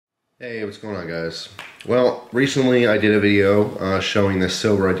Hey, what's going on, guys? Well, recently I did a video showing this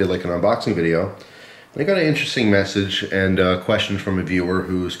silver. I did like an unboxing video. And I got an interesting message and a question from a viewer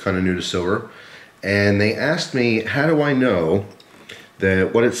who's kind of new to silver. And they asked me, how do I know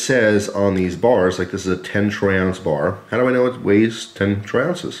that what it says on these bars, like this is a 10 troy ounce bar, how do I know it weighs 10 troy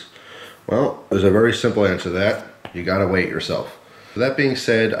ounces? Well, there's a very simple answer to that. You gotta weigh it yourself. That being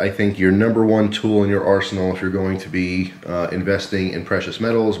said, I think your number one tool in your arsenal if you're going to be investing in precious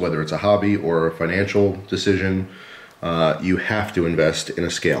metals, whether it's a hobby or a financial decision, you have to invest in a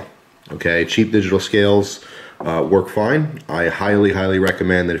scale. Okay, cheap digital scales work fine. I highly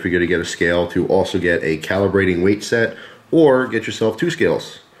recommend that if you're going to get a scale to also get a calibrating weight set or get yourself 2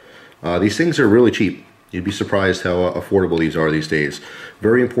 scales. These things are really cheap. You'd be surprised how affordable these are these days.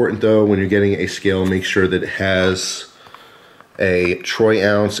 Very important though, when you're getting a scale, make sure that it has a troy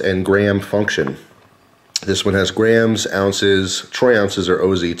ounce and gram function. This one has grams, ounces, troy ounces are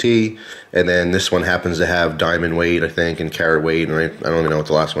OZT, and then this one happens to have diamond weight, I think, and carat weight, and I don't even know what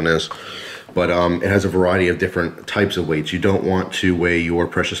the last one is. But it has a variety of different types of weights. You don't want to weigh your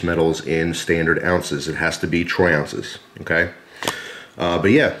precious metals in standard ounces. It has to be troy ounces, okay? But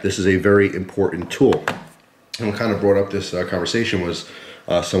yeah, this is a very important tool. And what kind of brought up this conversation was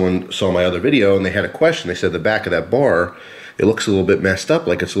someone saw my other video and they had a question. They said the back of that bar, it looks a little bit messed up,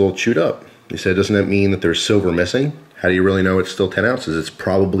 like it's a little chewed up. He said, doesn't that mean that there's silver missing? How do you really know it's still 10 ounces? It's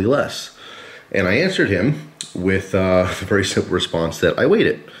probably less. And I answered him with a very simple response that I weighed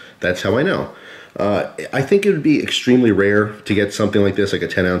it. That's how I know. I think it would be extremely rare to get something like this, like a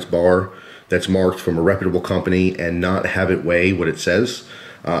 10 ounce bar that's marked from a reputable company and not have it weigh what it says.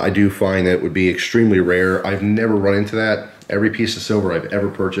 I do find that it would be extremely rare. I've never run into that. Every piece of silver I've ever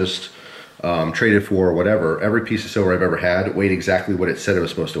purchased, traded for, whatever, every piece of silver I've ever had weighed exactly what it said it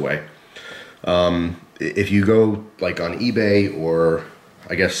was supposed to weigh. If you go like on eBay or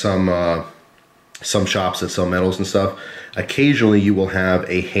I guess some shops that sell metals and stuff, occasionally you will have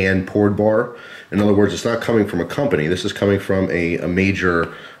a hand poured bar. In other words, it's not coming from a company. This is coming from a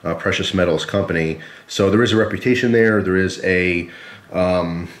major precious metals company. So there is a reputation there. There is a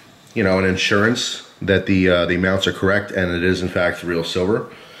you know, an insurance that the amounts are correct and it is in fact real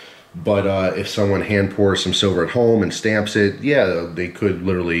silver. But if someone hand pours some silver at home and stamps it, yeah, they could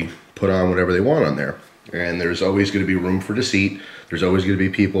literally put on whatever they want on there. And there's always going to be room for deceit. There's always going to be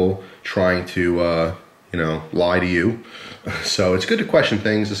people trying to, you know, lie to you. So it's good to question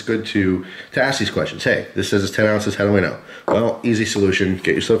things. It's good to ask these questions. Hey, this says it's 10 ounces. How do I know? Well, easy solution.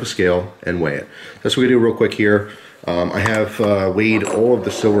 Get yourself a scale and weigh it. That's what we do real quick here. I have weighed all of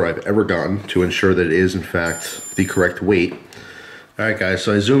the silver I've ever gotten to ensure that it is, in fact, the correct weight. Alright guys,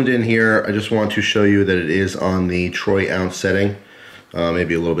 so I zoomed in here. I just want to show you that it is on the troy ounce setting.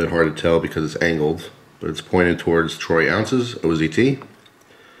 Maybe a little bit hard to tell because it's angled, but it's pointed towards troy ounces, OZT.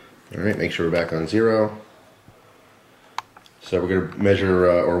 Alright, make sure we're back on 0. So we're going to measure,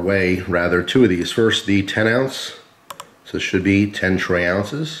 or weigh rather, 2 of these. First, the 10 ounce. So it should be 10 troy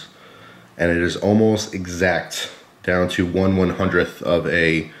ounces. And it is almost exact, down to 1/100th of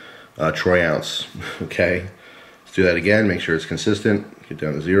a troy ounce. Okay, let's do that again, make sure it's consistent, get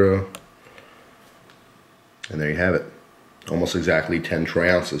down to 0. And there you have it. Almost exactly 10 troy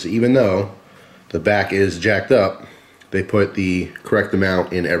ounces. Even though the back is jacked up, they put the correct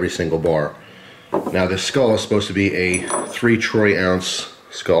amount in every single bar. Now this skull is supposed to be a 3 troy ounce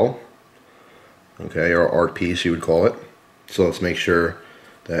skull. Okay, or art piece you would call it. So let's make sure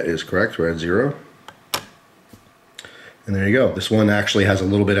that is correct. We're at 0. And there you go. This one actually has a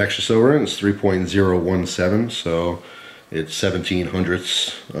little bit extra silver in it. It's 3.017, so it's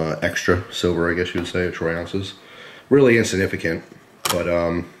 1700ths extra silver, I guess you would say, or troy ounces. Really insignificant, but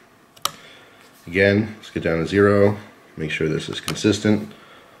again, let's get down to 0. Make sure this is consistent.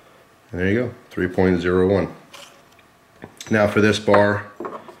 And there you go, 3.01. Now for this bar,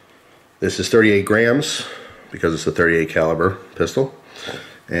 this is 38 grams because it's a 38 caliber pistol.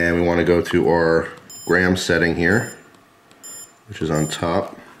 And we want to go to our gram setting here, which is on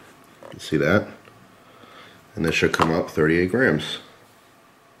top. You can see that. And this should come up 38 grams.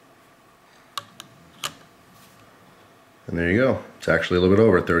 And there you go. It's actually a little bit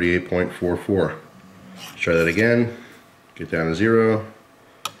over, 38.44. Let's try that again. Get down to 0.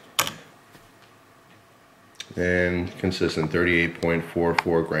 And consistent,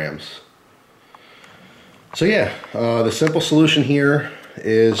 38.44 grams. So yeah, the simple solution here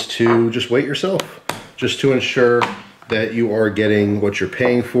is to just weight yourself, just to ensure that you are getting what you're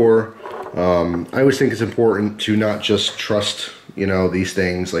paying for. I always think it's important to not just trust, you know, these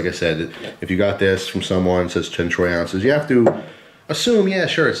things. Like I said, if you got this from someone that says 10 troy ounces, you have to assume, yeah,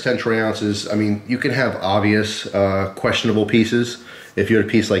 sure, it's 10 troy ounces. I mean, you can have obvious questionable pieces if you had a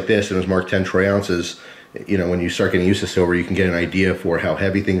piece like this and it was marked 10 troy ounces, you know, when you start getting used to silver, you can get an idea for how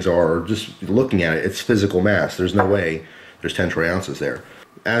heavy things are, or just looking at it, it's physical mass. There's no way there's 10 troy ounces there.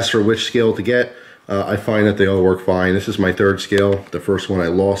 As for which scale to get, I find that they all work fine. This is my third scale. The first one I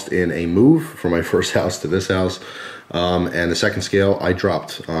lost in a move from my first house to this house. And the second scale I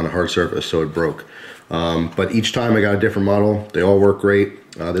dropped on a hard surface, so it broke. But each time I got a different model. They all work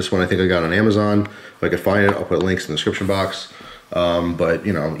great. This one I think I got on Amazon. If I could find it, I'll put links in the description box. But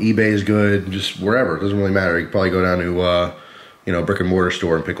you know, eBay is good, just wherever, it doesn't really matter. You can probably go down to you know, brick and mortar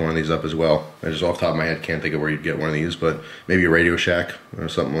store and pick one of these up as well. I just off the top of my head can't think of where you'd get one of these, but maybe a Radio Shack or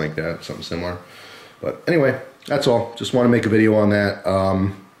something like that, something similar. But anyway, that's all. Just want to make a video on that.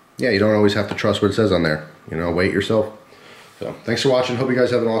 Yeah, you don't always have to trust what it says on there. You know, weigh it yourself. So thanks for watching. Hope you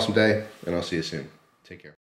guys have an awesome day, and I'll see you soon. Take care.